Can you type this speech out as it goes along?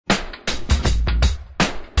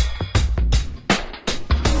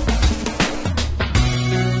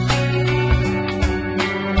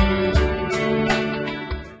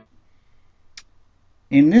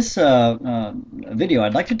In this video,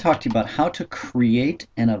 I'd like to talk to you about how to create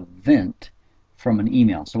an event from an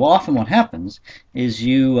email. So often what happens is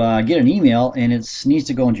you get an email and it needs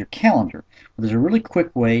to go into your calendar. Well, there's a really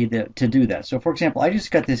quick way to do that. So for example, I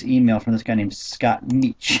just got this email from this guy named Scott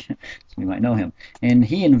Meach. So you might know him. And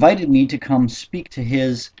he invited me to come speak to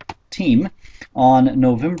his team on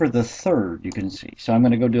November the 3rd, you can see. So I'm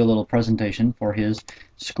going to go do a little presentation for his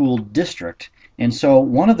school district. And so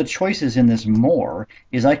one of the choices in this more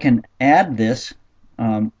is I can add this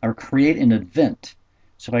or create an event.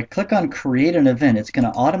 So if I click on create an event, it's going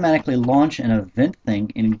to automatically launch an event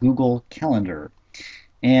thing in Google Calendar.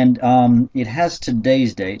 And it has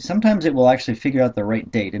today's date. Sometimes it will actually figure out the right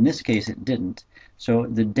date. In this case, it didn't. So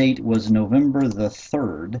the date was November the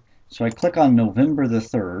 3rd. So I click on November the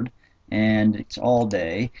 3rd, and it's all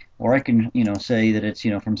day, or I can say that it's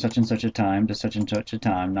from such and such a time to such and such a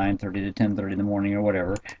time, 9:30 to 10:30 in the morning or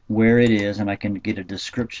whatever, where it is, and I can get a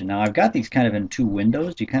description. Now I've got these kind of in two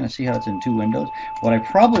windows. Do you kind of see how it's in two windows? What I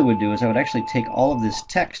probably would do is I would actually take all of this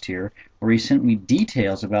text here where he sent me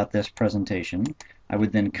details about this presentation. I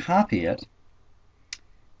would then copy it,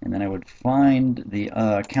 and then I would find the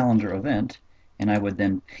calendar event, and I would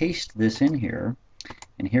then paste this in here.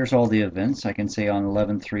 And here's all the events. I can say on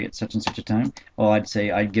 11/3 at such and such a time. Oh,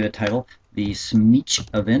 I'd give a title, the Smeech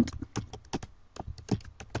event.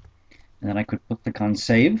 And then I could click on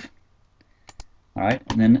save. All right,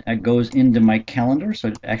 and then it goes into my calendar, so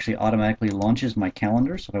it actually automatically launches my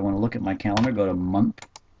calendar. So if I want to look at my calendar, go to month.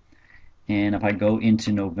 And if I go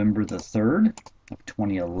into November the 3rd of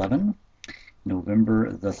 2011,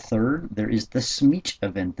 November the 3rd, there is the Smeech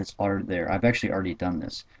event that's already there. I've actually already done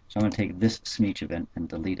this. So I'm going to take this Smeech event and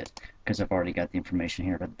delete it because I've already got the information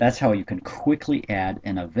here. But that's how you can quickly add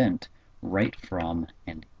an event right from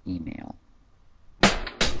an email.